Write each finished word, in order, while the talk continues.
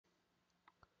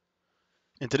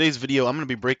In today's video, I'm going to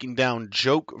be breaking down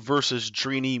Joke versus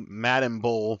Drini Madden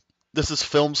Bowl. This is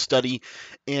film study,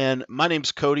 and my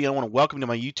name's Cody. I want to welcome you to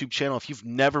my YouTube channel. If you've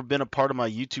never been a part of my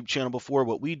YouTube channel before,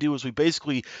 what we do is we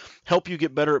basically help you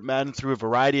get better at Madden through a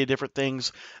variety of different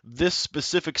things. This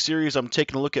specific series, I'm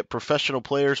taking a look at professional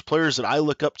players, players that I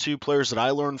look up to, players that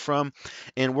I learn from,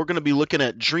 and we're going to be looking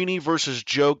at Drini versus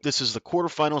Joke. This is the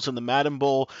quarterfinals in the Madden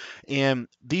Bowl, and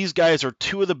these guys are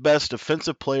two of the best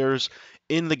defensive players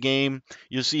in the game.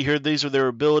 You'll see here these are their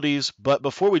abilities. But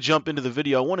before we jump into the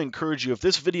video, I want to encourage you, if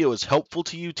this video is helpful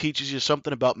to you, teaches you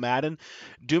something about Madden,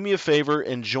 do me a favor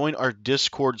and join our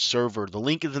Discord server. The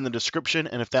link is in the description,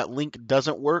 and if that link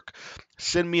doesn't work,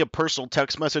 send me a personal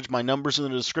text message. My number's in the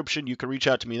description. You can reach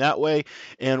out to me that way,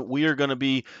 and we are going to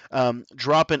be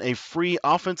dropping a free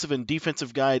offensive and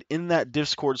defensive guide in that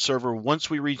Discord server once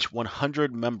we reach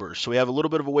 100 members. So we have a little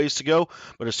bit of a ways to go,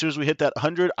 but as soon as we hit that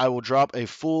 100, I will drop a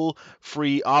full free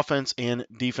offense and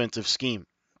defensive scheme.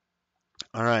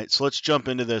 All right, so let's jump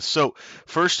into this. So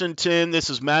first and 10, this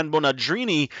is Madden Bowl. Now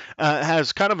Drini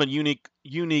has kind of a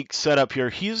unique setup here.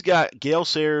 He's got Gale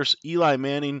Sayers, Eli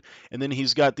Manning, and then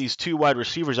he's got these two wide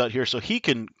receivers out here, so he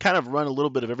can kind of run a little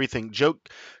bit of everything. Joke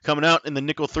coming out in the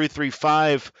nickel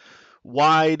 3-3-5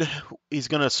 wide. He's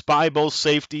going to spy both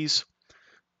safeties.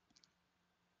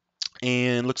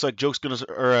 And looks like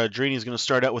Drini's going to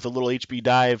start out with a little HB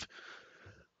dive,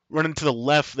 running to the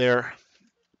left there.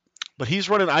 But he's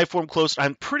running I-form close.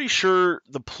 I'm pretty sure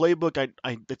the playbook,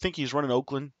 I think he's running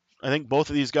Oakland. I think both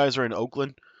of these guys are in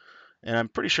Oakland. And I'm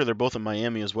pretty sure they're both in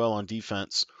Miami as well on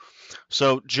defense.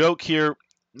 So Joke here,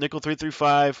 nickel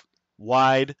 3-3-5,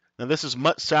 wide. Now this is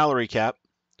Mutt salary cap.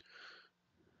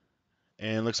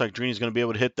 And looks like Drini's going to be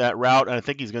able to hit that route. And I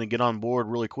think he's going to get on board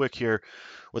really quick here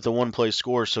with a one-play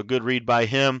score. So good read by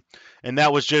him. And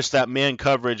that was just that man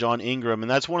coverage on Ingram.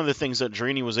 And that's one of the things that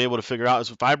Drini was able to figure out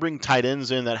is if I bring tight ends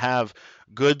in that have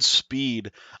good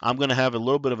speed, I'm going to have a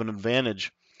little bit of an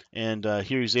advantage. And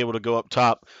here he's able to go up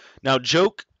top. Now,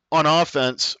 Joke on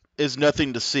offense is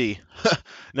nothing to see.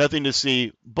 Nothing to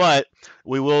see. But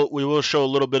we will show a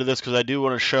little bit of this because I do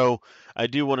want to show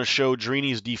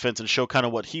Drini's defense and show kind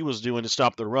of what he was doing to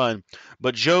stop the run.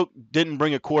 But Joke didn't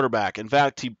bring a quarterback. In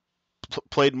fact, he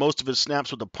played most of his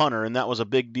snaps with the punter, and that was a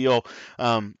big deal.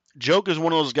 Joke is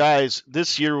one of those guys.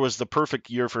 This year was the perfect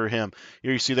year for him.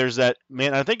 Here you see there's that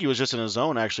man. I think he was just in his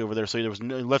zone actually over there, so he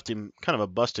left him kind of a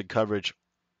busted coverage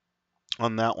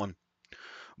on that one.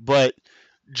 But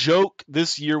Joke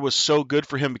this year was so good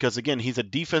for him because, again, he's a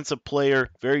defensive player,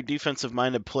 very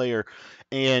defensive-minded player,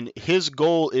 and his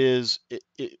goal is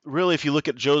really, if you look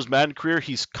at Joe's Madden career,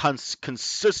 he's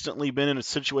consistently been in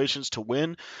situations to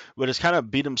win, but has kind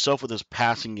of beat himself with his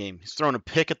passing game. He's thrown a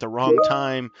pick at the wrong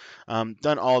time,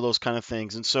 done all those kind of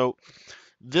things, and so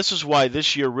this is why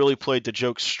this year really played to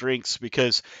Joke's strengths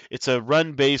because it's a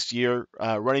run-based year.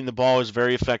 Running the ball is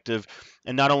very effective.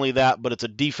 And not only that, but it's a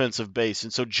defensive base.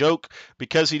 And so Joke,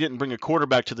 because he didn't bring a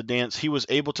quarterback to the dance, he was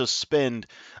able to spend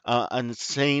an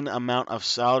insane amount of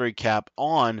salary cap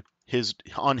on his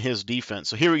defense.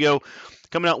 So here we go.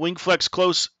 Coming out wing flex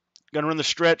close. Going to run the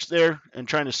stretch there and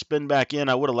trying to spin back in.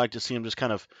 I would have liked to see him just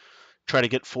kind of try to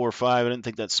get 4 or 5. I didn't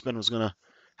think that spin was going to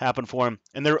happen for him.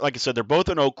 And they're, like I said, they're both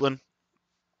in Oakland.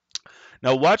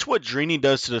 Now watch what Drini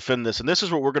does to defend this, and this is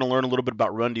what we're going to learn a little bit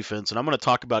about run defense, and I'm going to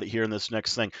talk about it here in this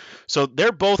next thing. So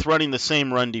they're both running the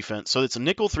same run defense. So it's a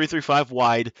nickel 3-3-5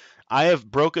 wide. I have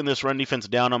broken this run defense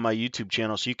down on my YouTube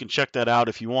channel, so you can check that out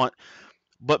if you want.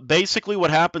 But basically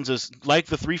what happens is, like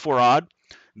the 3-4 odd,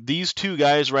 these two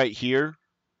guys right here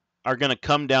are going to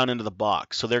come down into the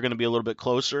box. So they're going to be a little bit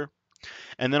closer.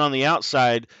 And then on the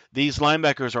outside, these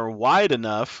linebackers are wide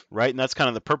enough, right? And that's kind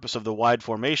of the purpose of the wide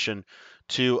formation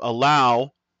to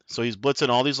allow. So he's blitzing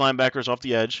all these linebackers off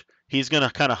the edge. He's going to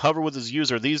kind of hover with his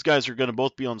user. These guys are going to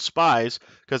both be on spies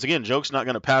because, again, Joke's not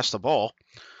going to pass the ball.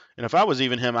 And if I was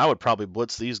even him, I would probably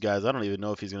blitz these guys. I don't even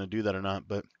know if he's going to do that or not.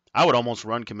 But I would almost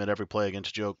run commit every play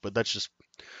against Joke. But that's just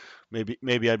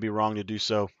maybe I'd be wrong to do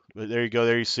so. But there you go.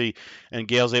 There you see. And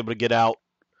Gale's able to get out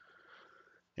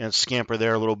and scamper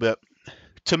there a little bit.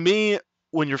 To me,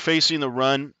 when you're facing the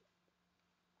run,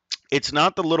 it's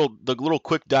not the little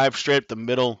quick dive straight up the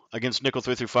middle against nickel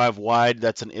 3-5 wide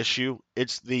that's an issue.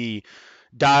 It's the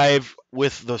dive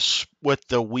with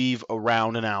the weave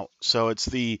around and out. So it's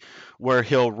where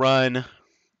he'll run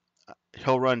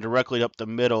directly up the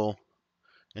middle.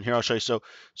 And here I'll show you. So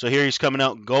here he's coming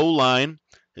out goal line,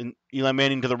 and Eli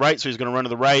Manning to the right, so he's going to run to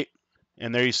the right,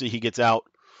 and there you see he gets out,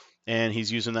 and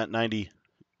he's using that 90.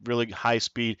 Really high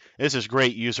speed. This is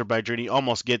great user by Drini.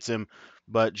 Almost gets him,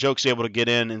 but Joke's able to get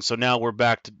in, and so now we're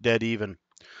back to dead even.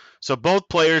 So both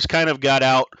players kind of got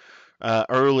out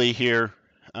early here,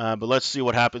 But let's see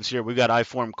what happens here. We've got I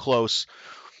form close.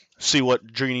 See what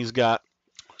Drini's got.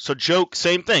 So Joke,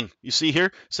 same thing. You see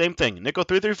here, same thing. Nickel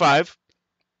 335.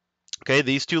 Okay,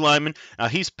 these two linemen. Now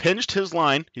he's pinched his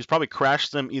line. He's probably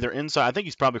crashed them either inside. I think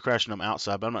he's probably crashing them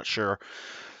outside, but I'm not sure.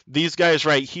 These guys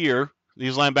right here,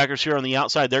 these linebackers here on the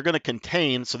outside, they're going to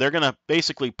contain, so they're going to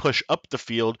basically push up the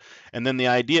field. And then the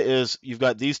idea is you've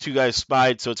got these two guys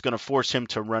spied, so it's going to force him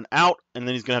to run out, and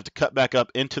then he's going to have to cut back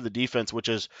up into the defense, which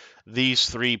is these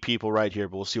three people right here.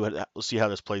 But we'll see how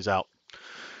this plays out.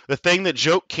 The thing that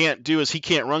Joke can't do is he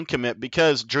can't run commit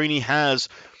because Drini has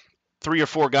 3 or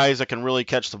 4 guys that can really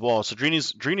catch the ball. So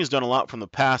Drini's done a lot from the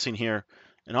passing here.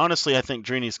 And honestly, I think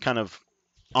Drini's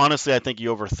honestly, I think he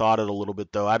overthought it a little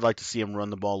bit, though. I'd like to see him run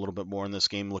the ball a little bit more in this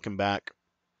game looking back.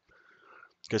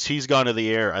 Because he's gone to the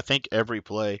air, I think, every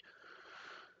play.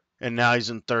 And now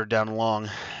he's in 3rd down and long.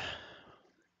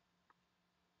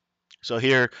 So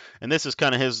here, and this is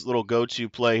kind of his little go-to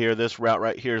play here. This route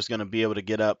right here is going to be able to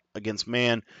get up against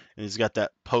man. And he's got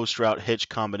that post route hitch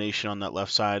combination on that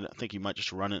left side. I think he might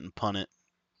just run it and punt it.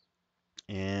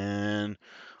 And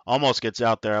almost gets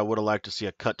out there. I would have liked to see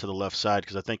a cut to the left side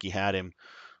because I think he had him.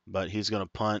 But he's going to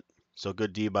punt. So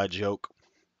good D by Joke.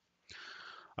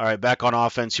 All right, back on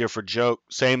offense here for Joke.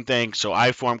 Same thing. So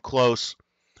I form close.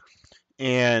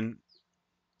 And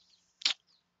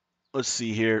let's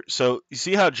see here. So you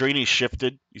see how Drini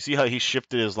shifted? You see how he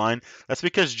shifted his line? That's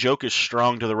because Joke is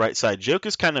strong to the right side. Joke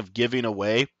is kind of giving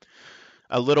away,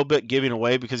 a little bit giving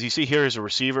away, because you see here is a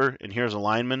receiver and here's a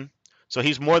lineman. So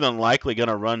he's more than likely going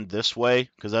to run this way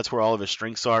because that's where all of his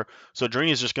strengths are. So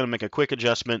Drini is just going to make a quick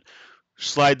adjustment,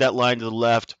 slide that line to the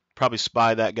left, probably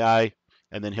spy that guy,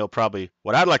 and then he'll probably,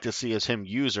 what I'd like to see is him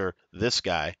user this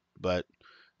guy, but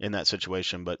in that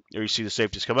situation. But there you see the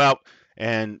safeties come out,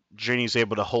 and Drini's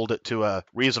able to hold it to a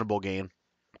reasonable gain.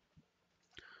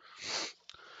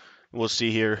 We'll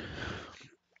see here.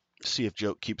 See if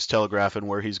Joke keeps telegraphing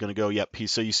where he's going to go. Yep,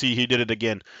 so you see he did it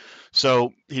again.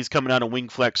 So he's coming out of wing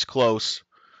flex close.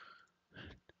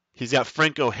 He's got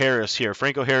Franco Harris here.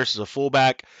 Franco Harris is a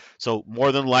fullback, so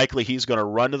more than likely he's going to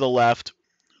run to the left,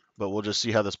 but we'll just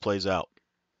see how this plays out.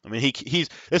 I mean,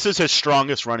 this is his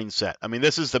strongest running set. I mean,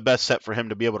 this is the best set for him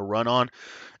to be able to run on,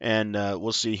 and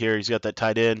we'll see here. He's got that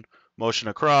tight end motion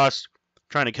across,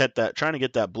 trying to get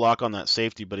that block on that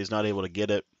safety, but he's not able to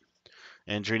get it.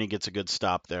 And Drini gets a good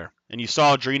stop there. And you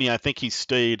saw Drini. I think he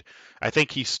stayed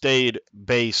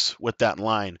base with that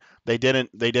line. They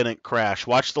didn't crash.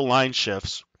 Watch the line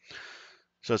shifts.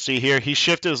 So see here, he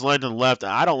shifted his line to the left.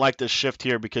 I don't like this shift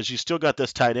here because you still got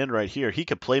this tight end right here. He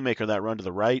could playmaker that run to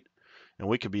the right, and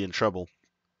we could be in trouble.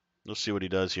 Let's see what he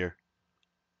does here.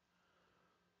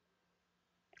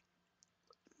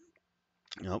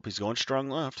 Nope, he's going strong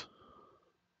left.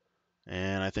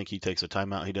 And I think he takes a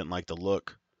timeout. He didn't like the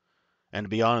look. And to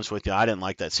be honest with you, I didn't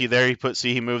like that. See there,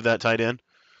 he moved that tight end.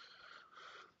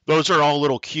 Those are all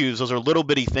little cues. Those are little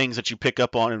bitty things that you pick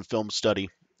up on in film study.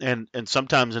 And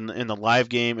sometimes in the live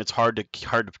game, it's hard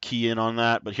to key in on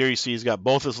that. But here you see he's got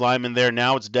both his linemen there.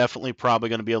 Now it's definitely probably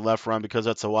going to be a left run because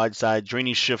that's a wide side.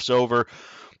 Drini shifts over.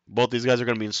 Both these guys are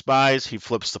going to be in spies. He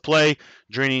flips the play.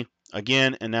 Drini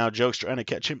again, and now Joke's trying to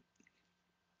catch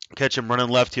him running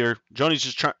left here. Joke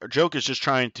is just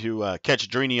trying to catch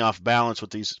Drini off balance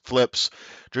with these flips.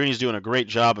 Drini's doing a great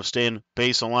job of staying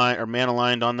base aligned or man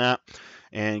aligned on that.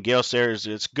 And Gale Sayers,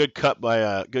 it's good cut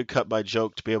by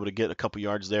Joke to be able to get a couple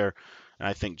yards there. And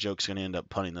I think Joke's going to end up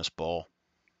punting this ball.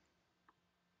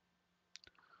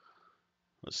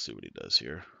 Let's see what he does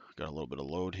here. Got a little bit of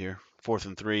load here. 4th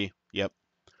and 3. Yep.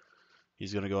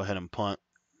 He's going to go ahead and punt.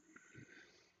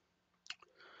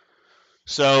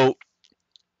 So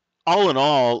all in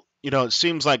all, it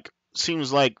seems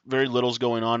like very little's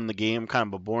going on in the game. Kind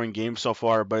of a boring game so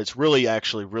far, but it's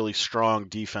actually really strong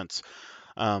defense.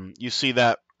 You see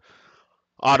that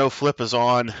auto flip is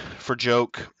on for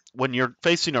Joke. When you're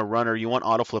facing a runner, you want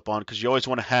auto flip on because you always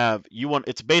want to you want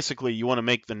to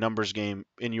make the numbers game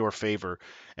in your favor.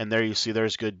 And there you see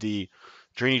there's good D.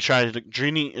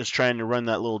 Drini is trying to run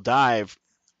that little dive,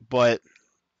 but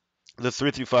the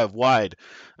 3-5 wide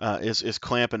is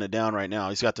clamping it down right now.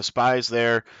 He's got the spies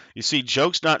there. You see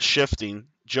Joke's not shifting.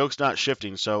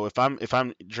 So if I'm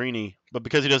Drini, but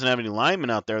because he doesn't have any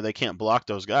linemen out there, they can't block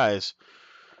those guys.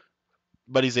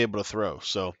 But he's able to throw.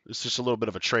 So it's just a little bit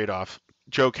of a trade-off.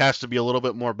 Joke has to be a little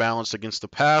bit more balanced against the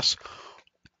pass.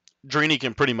 Drini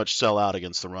can pretty much sell out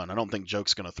against the run. I don't think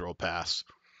Joke's going to throw a pass.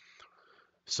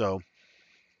 So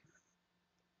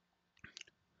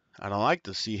I don't like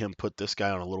to see him put this guy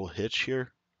on a little hitch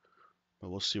here. But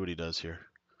we'll see what he does here.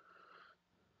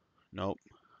 Nope.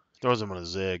 Throws him on a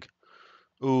zig.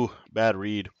 Ooh, bad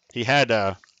read. He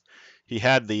had he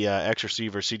had the X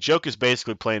receiver. See, Joke is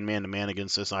basically playing man-to-man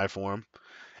against this I for him,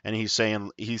 and he's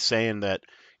saying that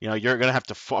you're gonna have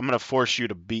to. I'm gonna force you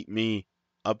to beat me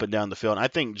up and down the field. And I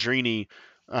think Drini,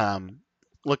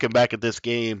 looking back at this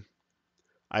game,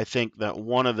 I think that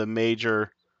one of the major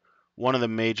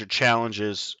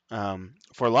challenges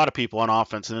for a lot of people on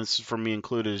offense, and this is for me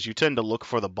included, is you tend to look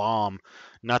for the bomb,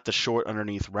 not the short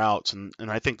underneath routes. And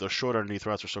I think those short underneath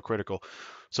routes are so critical.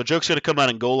 So Joke's going to come out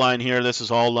in goal line here. This is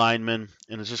all linemen,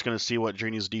 and it's just going to see what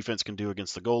Drini's defense can do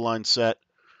against the goal line set.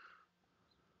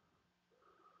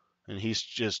 And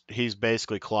he's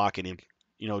basically clocking him.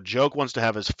 Joke wants to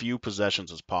have as few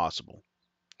possessions as possible.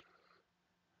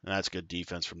 And that's good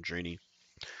defense from Drini.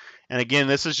 And again,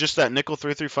 this is just that nickel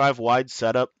 3-3-5 wide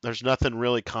setup. There's nothing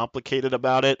really complicated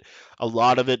about it. A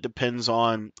lot of it comes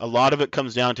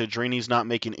down to Drini's not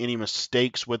making any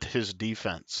mistakes with his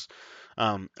defense.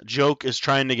 Joke is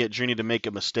trying to get Drini to make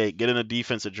a mistake, get in a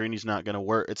defense that Drini's not going to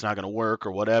work. It's not going to work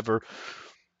or whatever.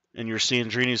 And you're seeing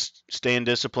Drini's staying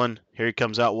disciplined. Here he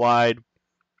comes out wide,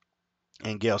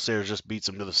 and Gale Sayers just beats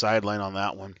him to the sideline on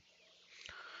that one.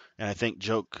 And I think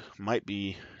Joke might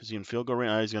be. Is he in field goal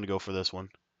range? He's going to go for this one.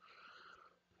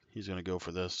 He's going to go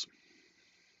for this.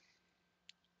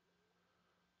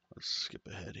 Let's skip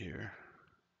ahead here.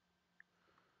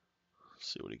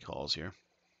 See what he calls here.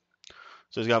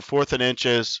 So he's got 4th and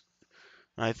inches.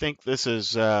 I think this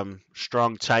is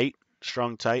strong tight.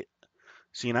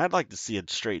 See, and I'd like to see a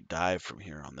straight dive from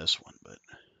here on this one, but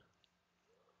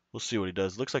we'll see what he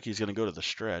does. Looks like he's going to go to the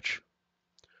stretch.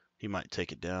 He might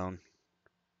take it down.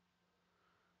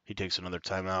 He takes another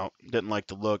timeout. Didn't like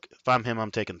the look. If I'm him,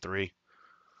 I'm taking 3.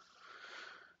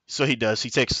 So he does. He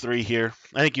takes 3 here.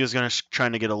 I think he was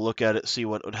trying to get a look at it, see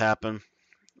what would happen.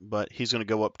 But he's going to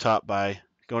go up top by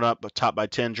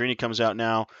 10. Drini comes out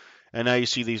now. And now you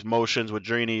see these motions with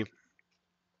Drini.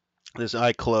 This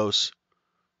eye close.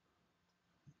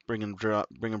 Bringing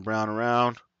Brown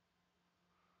around.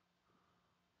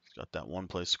 He's got that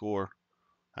one-play score.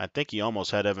 I think he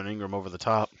almost had Evan Ingram over the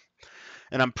top.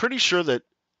 And I'm pretty sure that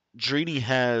Drini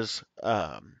has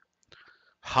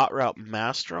hot route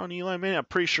master on Eli Manning. I'm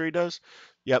pretty sure he does.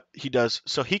 Yep, he does.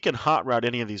 So he can hot route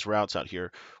any of these routes out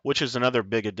here, which is another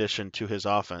big addition to his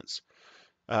offense.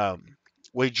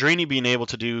 With Drini being able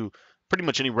to do pretty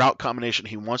much any route combination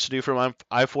he wants to do from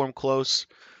I form close,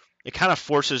 it kind of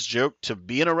forces Joke to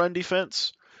be in a run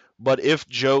defense. But if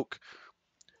Joke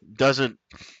doesn't,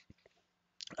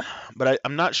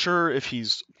 I'm not sure if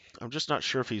he's. I'm just not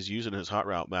sure if he's using his hot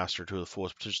route master to the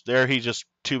fullest potential. There, he just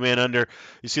 2-man under.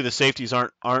 You see the safeties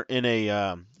aren't in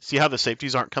a. See how the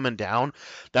safeties aren't coming down?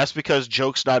 That's because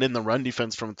Joke's not in the run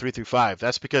defense from 3-5.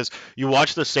 That's because you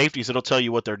watch the safeties; it'll tell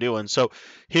you what they're doing. So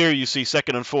here you see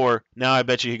 2nd and 4. Now I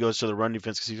bet you he goes to the run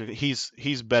defense because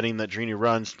he's betting that Drini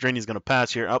runs. Drini's going to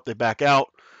pass here. Up, they back out,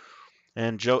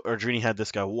 and Drini had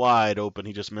this guy wide open.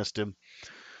 He just missed him.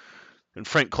 And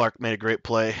Frank Clark made a great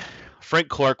play. Frank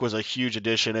Clark was a huge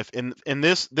addition. If in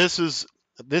this is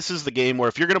the game where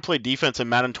if you're going to play defense in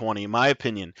Madden 20, in my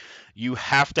opinion, you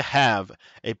have to have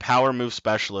a power move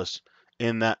specialist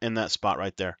in that spot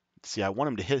right there. See, I want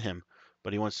him to hit him,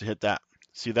 but he wants to hit that.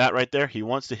 See that right there? He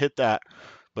wants to hit that,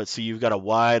 but see, you've got a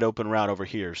wide open route over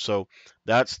here. So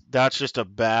that's just a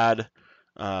bad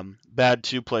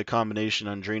 2-play combination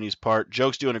on Drini's part.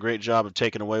 Joke's doing a great job of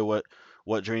taking away what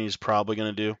Drini's probably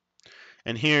going to do.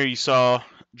 And here you saw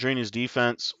Drini's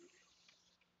defense.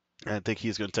 I think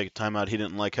he's going to take a timeout. He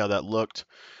didn't like how that looked.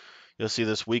 You'll see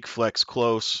this weak flex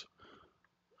close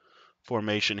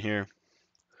formation here.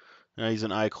 Now he's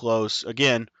an eye close.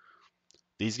 Again,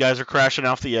 these guys are crashing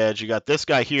off the edge. You got this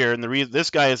guy here, and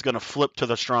this guy is going to flip to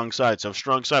the strong side. So if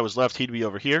strong side was left, he'd be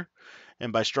over here.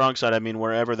 And by strong side, I mean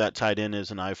wherever that tight end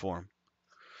is in I form.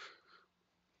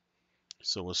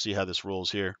 So we'll see how this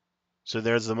rolls here. So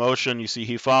there's the motion. You see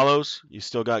he follows. You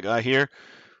still got guy here.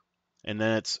 And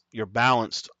then you're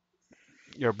balanced.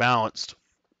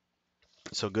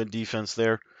 So good defense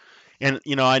there. And,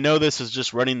 I know this is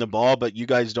just running the ball, but you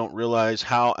guys don't realize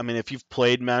how, if you've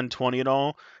played Madden 20 at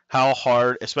all, how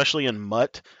hard, especially in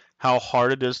MUT, how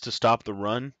hard it is to stop the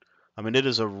run. It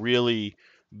is a really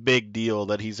big deal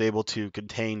that he's able to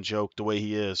contain Joke the way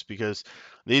he is because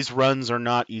these runs are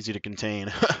not easy to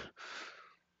contain.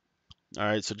 All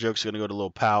right, so Joke's going to go to low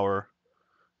power.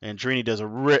 And Drini does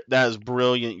that is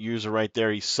brilliant user right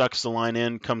there. He sucks the line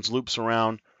in, loops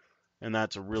around, and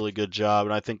that's a really good job.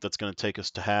 And I think that's going to take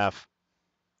us to half.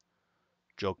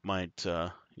 Joke might,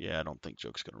 I don't think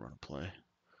Joke's going to run a play.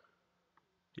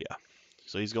 Yeah,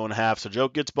 so he's going to half. So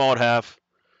Joke gets ball at half.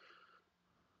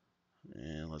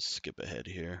 And let's skip ahead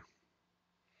here.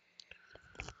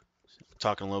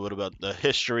 Talking a little bit about the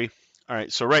history. All right,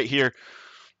 so right here,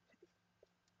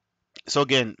 so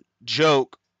again,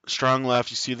 Joke, strong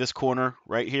left. You see this corner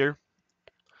right here?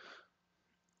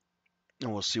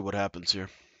 And we'll see what happens here.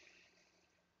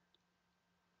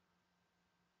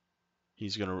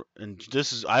 He's gonna, and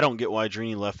this is, I don't get why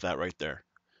Drini left that right there.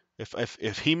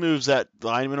 If he moves that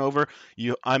lineman over,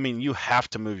 you have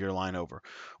to move your line over.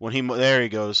 There he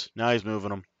goes. Now he's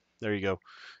moving them. There you go.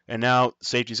 And now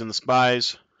safety's in the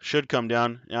spies. Should come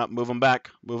down. Yeah, move him back.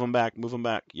 Move him back. Move him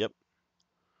back. Yep.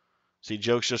 See,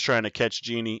 Joke's just trying to catch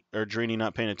Drini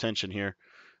not paying attention here.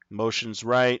 Motion's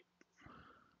right.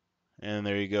 And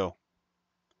there you go.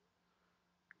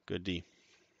 Good D.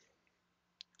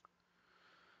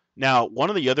 Now,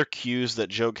 one of the other cues that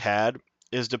Joke had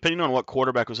is depending on what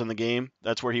quarterback was in the game,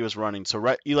 that's where he was running.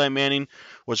 So Eli Manning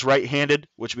was right-handed,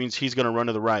 which means he's going to run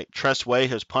to the right. Tress Way,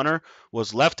 his punter,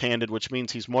 was left-handed, which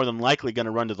means he's more than likely going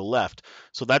to run to the left.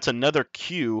 So that's another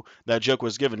cue that Joke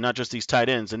was given, not just these tight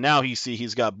ends. And now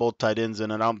he's got both tight ends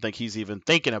in, and I don't think he's even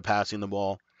thinking of passing the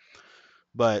ball.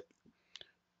 But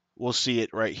we'll see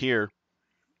it right here.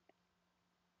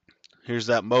 Here's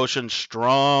that motion,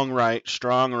 strong right,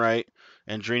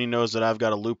 and Drini knows that I've got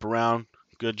to loop around.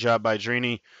 Good job by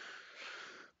Drini.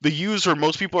 The user,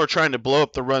 most people are trying to blow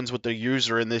up the runs with the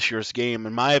user in this year's game.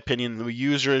 In my opinion, the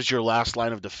user is your last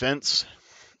line of defense,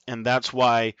 and that's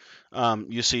why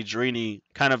you see Drini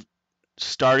kind of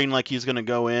starting like he's going to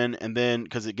go in, and then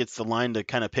because it gets the line to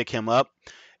kind of pick him up,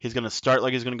 he's going to start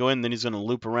like he's going to go in, then he's going to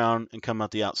loop around and come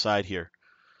out the outside here.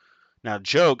 Now,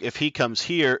 Joke, if he comes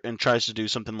here and tries to do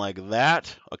something like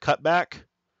that, a cutback,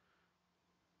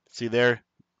 see there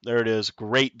it is.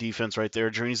 Great defense right there.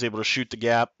 Drini's able to shoot the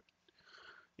gap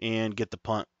and get the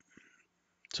punt.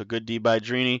 So good D by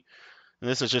Drini. And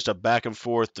this is just a back and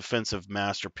forth defensive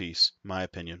masterpiece, in my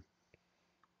opinion.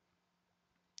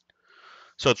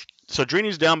 So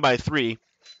Drini's down by 3.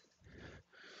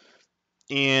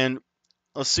 And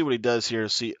let's see what he does here.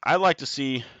 See, I like to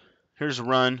see, here's a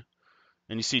run.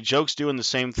 And you see Joke's doing the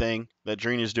same thing that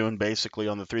Drini's doing basically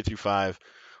on the 3-5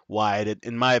 wide.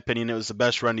 In my opinion, it was the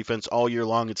best run defense all year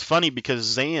long. It's funny because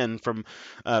Zan from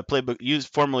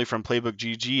formerly from Playbook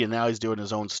GG, and now he's doing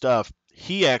his own stuff.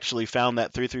 He actually found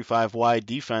that 3-5 wide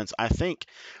defense, I think,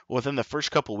 within the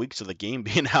first couple weeks of the game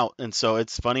being out. And so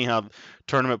it's funny how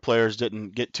tournament players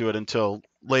didn't get to it until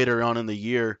later on in the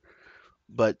year.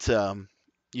 But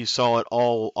you saw it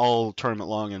all tournament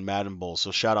long in Madden Bowl.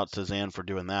 So shout out to Zan for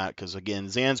doing that, because again,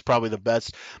 Zan's probably the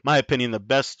best, my opinion, the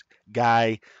best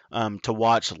guy to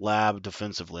watch lab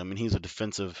defensively. I mean, he's a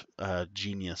defensive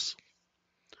genius.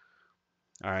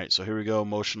 All right, so here we go.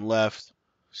 Motion left,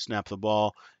 snap the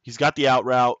ball. He's got the out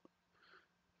route,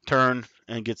 turn,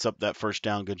 and gets up that first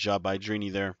down. Good job by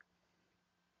Drini there.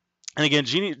 And again,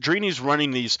 Drini's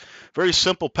running these very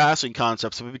simple passing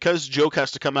concepts, but because Joke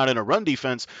has to come out in a run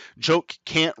defense, Joke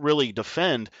can't really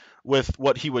defend with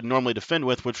what he would normally defend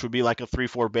with, which would be like a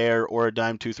 3-4 bear or a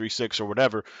dime 2-3-6 or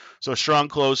whatever. So a strong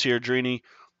close here, Drini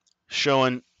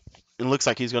showing. It looks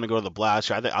like he's going to go to the blast.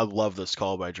 I love this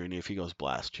call by Drini if he goes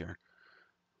blast here,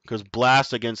 because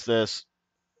blast against this,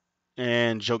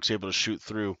 and Joke's able to shoot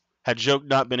through. Had Joke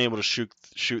not been able to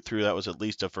shoot through, that was at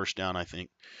least a first down, I think.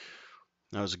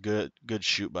 That was a good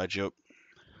shoot by Joke.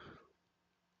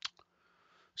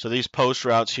 So these post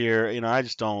routes here, I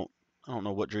don't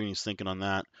know what Drini's thinking on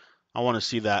that. I want to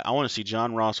see that. I want to see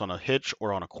John Ross on a hitch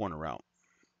or on a corner route.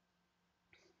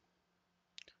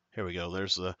 Here we go.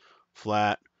 There's the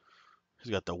flat.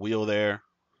 He's got the wheel there.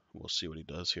 We'll see what he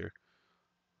does here.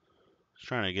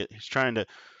 He's trying to,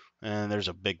 and there's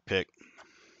a big pick.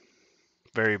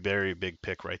 Very, very big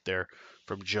pick right there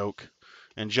from Joke.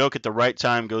 And Joke at the right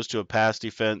time goes to a pass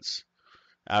defense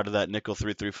out of that nickel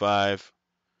 3-5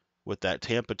 with that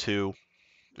Tampa 2,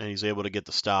 and he's able to get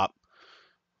the stop.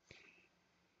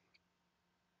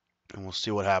 And we'll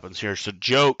see what happens here. So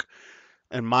Joke,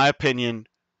 in my opinion,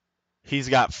 he's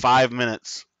got 5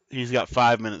 minutes.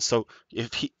 So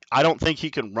I don't think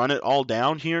he can run it all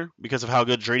down here because of how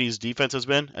good Drini's defense has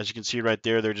been. As you can see right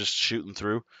there, they're just shooting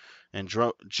through. And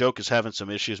Joke is having some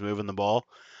issues moving the ball.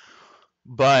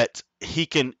 But he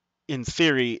can, in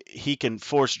theory, he can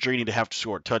force Drini to have to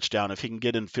score a touchdown. If he can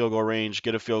get in field goal range,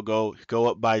 get a field goal, go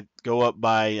up by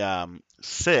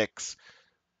 6,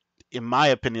 in my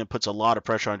opinion, it puts a lot of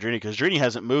pressure on Drini because Drini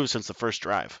hasn't moved since the first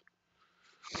drive.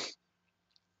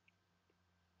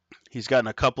 He's gotten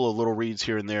a couple of little reads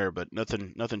here and there, but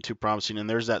nothing too promising. And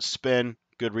there's that spin.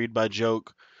 Good read by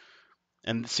Joke.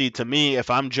 And see, to me,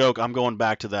 if I'm Joke, I'm going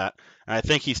back to that. And I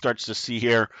think he starts to see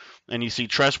here. And you see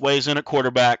Tress Way's in at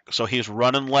quarterback, so he's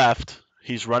running left.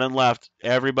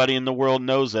 Everybody in the world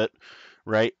knows it.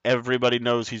 right? Everybody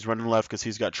knows he's running left because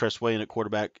he's got Tress Way in at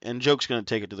quarterback, and Joke's going to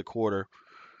take it to the quarter.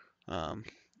 Um,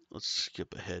 let's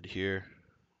skip ahead here.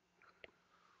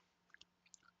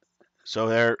 So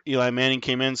there, Eli Manning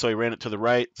came in, so he ran it to the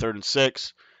right, 3rd and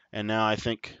 6, and now I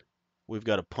think we've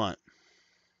got a punt.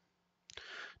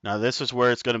 Now this is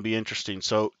where it's going to be interesting.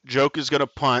 So Joke is going to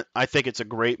punt. I think it's a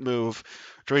great move.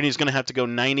 Drini's going to have to go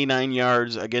 99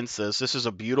 yards against this. This is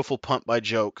a beautiful punt by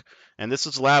Joke, and this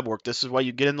is lab work. This is why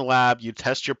you get in the lab, you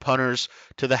test your punters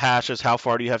to the hashes, how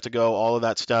far do you have to go, all of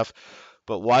that stuff.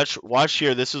 But watch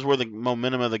here. This is where the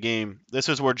momentum of the game. This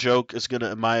is where Joke is going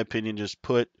to, in my opinion, just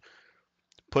put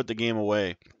the game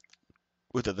away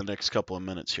within the next couple of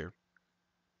minutes here.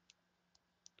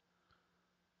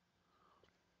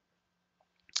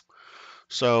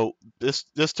 So this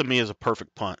to me is a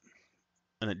perfect punt,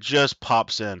 and it just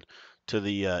pops in to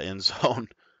the end zone.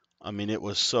 I mean, it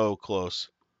was so close.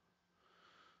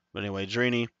 But anyway,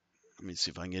 Drini. Let me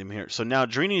see if I can get him here. So now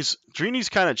Drini's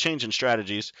kind of changing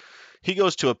strategies. He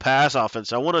goes to a pass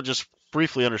offense. I want to just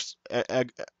briefly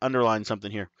underline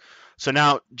something here. So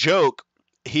now Joke,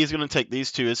 he's going to take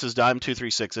these two. This is dime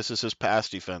 2-3-6. This is his pass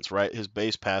defense, right? His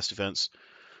base pass defense.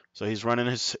 So he's running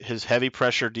his heavy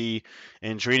pressure D,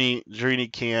 and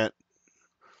Drini can't.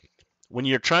 When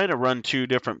you're trying to run two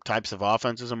different types of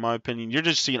offenses, in my opinion, you're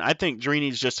just seeing. I think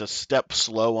Drini's just a step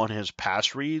slow on his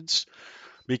pass reads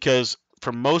because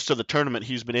for most of the tournament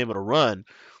he's been able to run.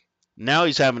 Now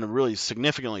he's having to really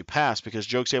significantly pass because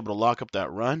Joke's able to lock up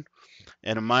that run,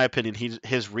 and in my opinion,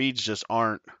 his reads just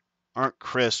aren't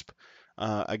crisp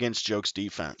against Joke's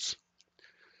defense.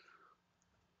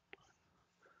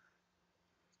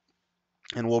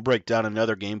 And we'll break down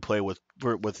another gameplay with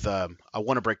I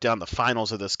want to break down the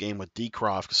finals of this game with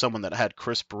Decroft, someone that had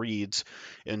crisp reads,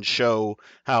 and show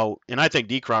how. And I think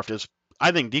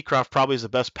Decroft probably is the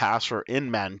best passer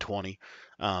in Madden 20.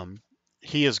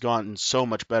 He has gotten so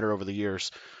much better over the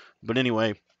years. But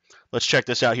anyway, let's check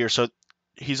this out here. So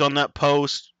he's on that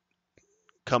post,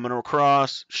 coming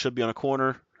across, should be on a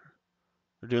corner.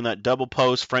 They're doing that double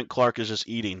post. Frank Clark is just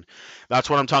eating. That's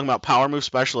what I'm talking about. Power move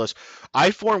specialist. I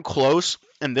form close,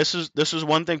 and this is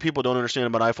one thing people don't understand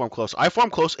about I form close. I form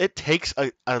close. It takes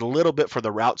a little bit for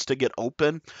the routes to get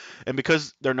open, and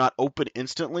because they're not open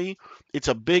instantly, it's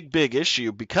a big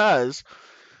issue. Because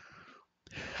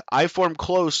I form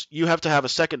close, you have to have a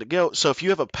second to go. So if you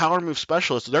have a power move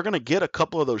specialist, they're going to get a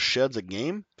couple of those sheds a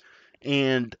game,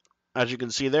 and as you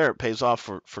can see there, it pays off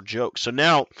for Joke. So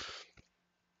now,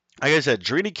 like I said,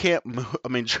 Drini can't move. I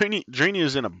mean, Drini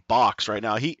is in a box right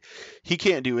now. He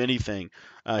can't do anything.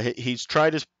 He's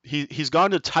tried he's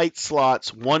gone to tight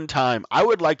slots one time. I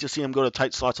would like to see him go to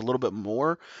tight slots a little bit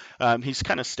more. He's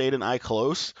kind of stayed in eye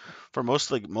close for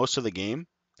most of the game.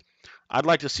 I'd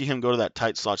like to see him go to that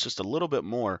tight slots just a little bit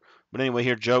more. But anyway,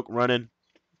 here Joke running,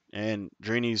 and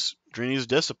Drini's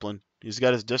disciplined. He's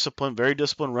got his discipline, very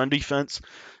disciplined run defense,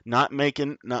 not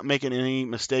making any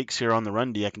mistakes here on the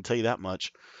run D. I can tell you that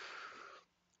much.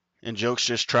 And Joke's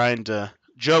just trying to.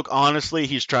 Joke, honestly,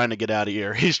 he's trying to get out of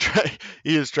here. He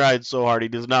has tried so hard. He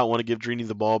does not want to give Drini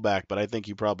the ball back, but I think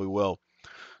he probably will.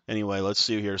 Anyway, let's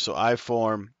see here. So I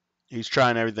form. He's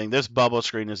trying everything. This bubble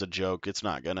screen is a joke. It's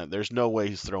not gonna. There's no way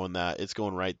he's throwing that. It's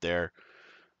going right there.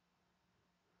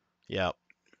 Yeah,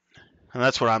 and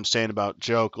that's what I'm saying about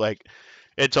Joke. Like,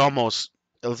 it's almost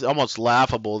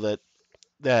laughable that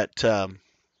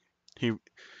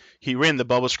he ran the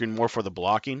bubble screen more for the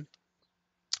blocking,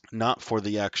 not for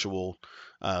the actual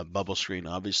bubble screen,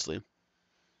 obviously.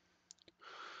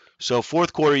 So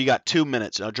fourth quarter, you got 2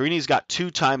 minutes. Now Drini's got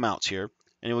 2 timeouts here,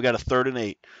 and we got a 3rd and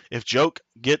 8. If Joke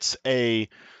gets a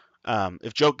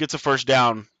first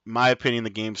down, in my opinion, the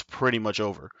game's pretty much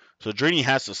over. So Drini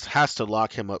has to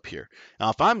lock him up here. Now,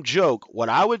 if I'm Joke, what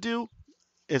I would do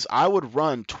is I would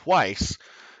run twice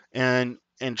and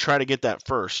try to get that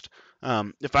first.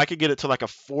 If I could get it to like a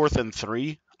 4th and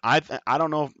 3, I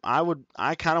don't know.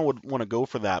 I kind of would want to go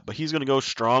for that, but he's going to go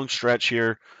strong stretch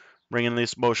here, bringing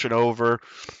this motion over,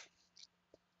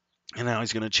 and now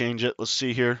he's going to change it. Let's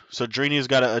see here. So Drini's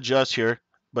got to adjust here,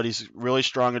 but he's really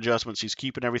strong adjustments. He's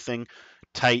keeping everything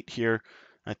tight here.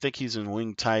 I think he's in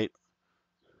wing tight,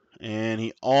 and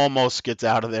he almost gets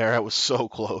out of there. That was so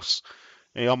close.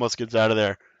 He almost gets out of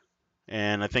there,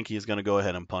 and I think he's going to go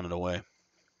ahead and punt it away.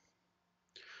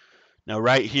 Now,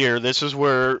 right here, this is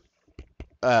where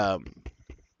so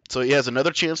he has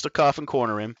another chance to cough and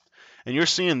corner him. And you're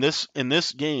seeing this in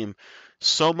this game,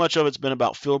 so much of it's been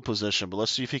about field position. But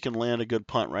let's see if he can land a good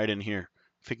punt right in here.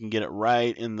 If he can get it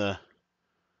right in the,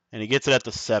 and he gets it at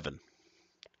the 7.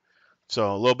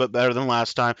 So a little bit better than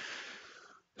last time.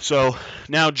 So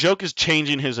now Joke is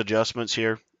changing his adjustments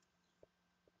here.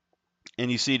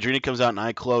 And you see Drini comes out in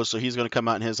eye close, so he's going to come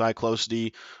out in his eye close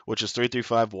D, which is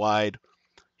 3-3-5 wide.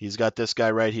 He's got this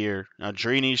guy right here. Now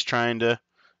Drini's trying to.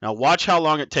 Now watch how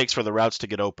long it takes for the routes to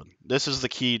get open. This is the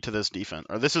key to this defense,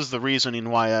 or this is the reasoning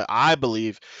why I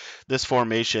believe this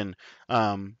formation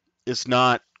is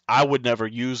not. I would never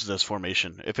use this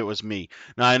formation if it was me.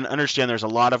 Now I understand there's a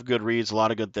lot of good reads, a lot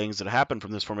of good things that happen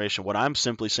from this formation. What I'm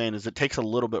simply saying is it takes a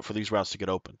little bit for these routes to get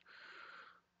open.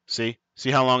 See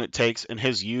how long it takes, and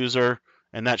his user,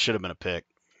 and that should have been a pick.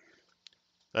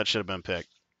 That should have been a pick.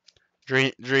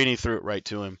 Drini threw it right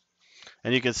to him.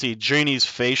 And you can see Drini's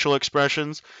facial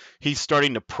expressions. He's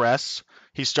starting to press.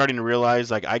 He's starting to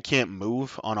realize, like, I can't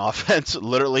move on offense.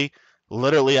 Literally,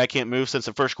 I can't move since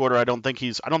the first quarter. I don't think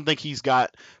he's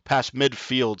got past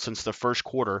midfield since the first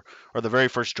quarter or the very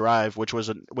first drive, which was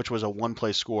a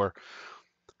one-play score.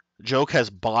 Joke has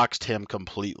boxed him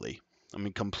completely. I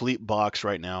mean, complete box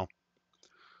right now.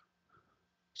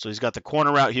 So he's got the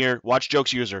corner route here. Watch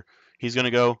Joke's user. He's going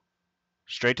to go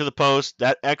straight to the post.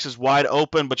 That X is wide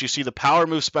open, but you see the power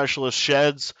move specialist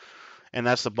sheds, and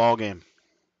that's the ball game.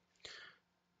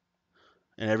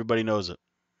 And everybody knows it.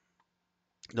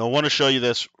 Now I want to show you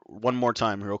this one more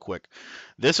time real quick.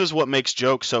 This is what makes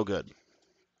Joke so good.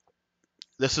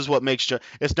 This is what makes Joke.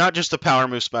 It's not just the power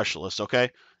move specialist,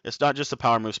 okay? It's not just the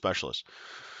power move specialist.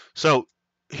 So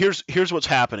here's what's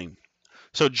happening.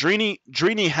 So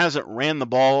Drini hasn't ran the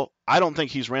ball. I don't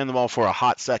think he's ran the ball for a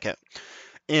hot second.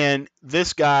 And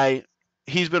this guy,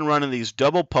 he's been running these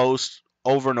double posts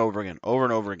over and over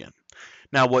again.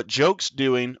 Now, what Joke's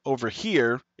doing over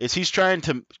here is he's trying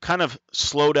to kind of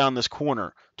slow down this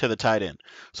corner to the tight end.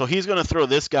 So he's going to throw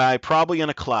this guy probably in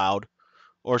a cloud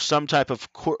or some type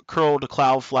of curled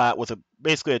cloud flat with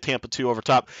basically a Tampa 2 over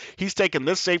top. He's taking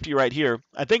this safety right here.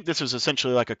 I think this is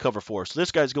essentially like a cover 4. So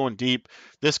this guy's going deep.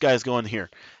 This guy's going here.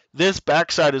 This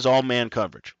backside is all man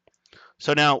coverage.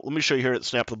 So now let me show you here at the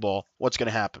snap of the ball what's going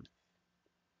to happen.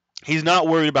 He's not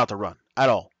worried about the run at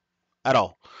all. At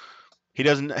all. He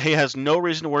has no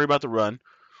reason to worry about the run.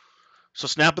 So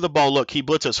snap of the ball, look, he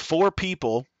blitzes 4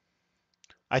 people.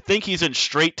 I think he's in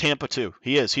straight Tampa 2.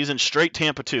 He is. He's in straight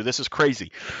Tampa 2. This is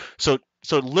crazy. So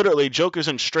literally Joker's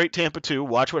in straight Tampa 2.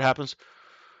 Watch what happens.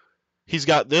 He's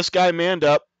got this guy manned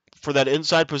up for that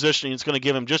inside positioning. It's going to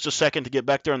give him just a second to get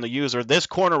back there on the user. This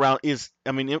corner route is,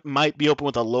 I mean, it might be open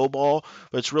with a low ball,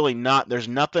 but it's really not. There's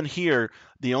nothing here.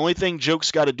 The only thing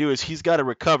Joke's got to do is he's got to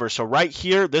recover. So right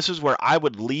here, this is where I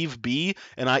would leave B,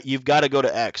 and you've got to go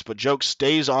to X. But Joke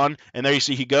stays on, and there you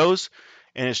see he goes,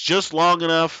 and it's just long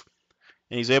enough,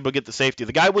 and he's able to get the safety.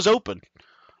 The guy was open.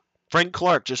 Frank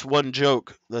Clark just won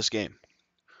Joke this game.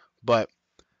 But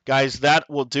guys, that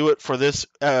will do it for this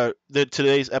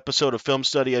today's episode of Film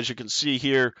Study. As you can see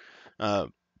here,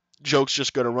 Joke's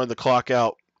just going to run the clock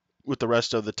out with the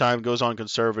rest of the time. Goes on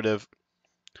conservative.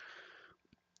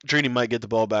 Drini might get the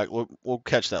ball back. We'll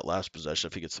catch that last possession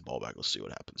if he gets the ball back. Let's see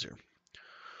what happens here.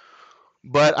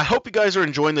 But I hope you guys are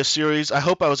enjoying this series. I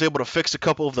hope I was able to fix a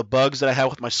couple of the bugs that I had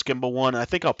with my Skimble one. I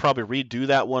think I'll probably redo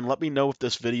that one. Let me know if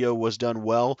this video was done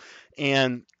well.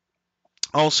 And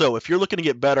also, if you're looking to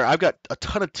get better, I've got a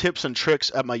ton of tips and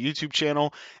tricks at my YouTube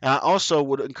channel, and I also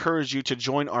would encourage you to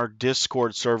join our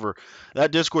Discord server.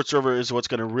 That Discord server is what's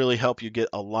going to really help you get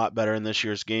a lot better in this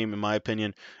year's game, in my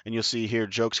opinion. And you'll see here,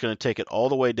 Joke's going to take it all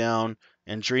the way down,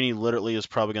 and Drini literally is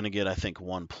probably going to get, I think,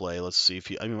 1 play. Let's see if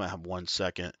he might have 1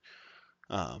 second.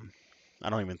 I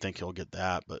don't even think he'll get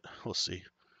that, but we'll see.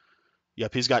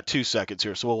 Yep, he's got 2 seconds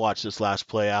here, so we'll watch this last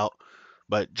play out.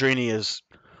 But Drini is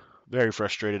very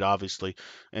frustrated, obviously.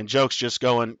 And Joke's just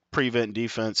going prevent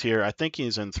defense here. I think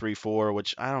he's in 3-4,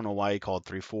 which I don't know why he called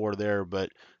 3-4 there, but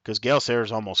because Gale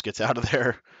Sayers almost gets out of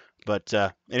there. But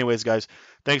anyways, guys,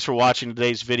 thanks for watching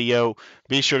today's video.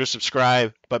 Be sure to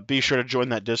subscribe, but be sure to join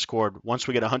that Discord. Once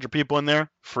we get 100 people in there,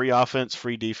 free offense,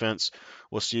 free defense.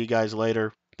 We'll see you guys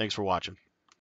later. Thanks for watching.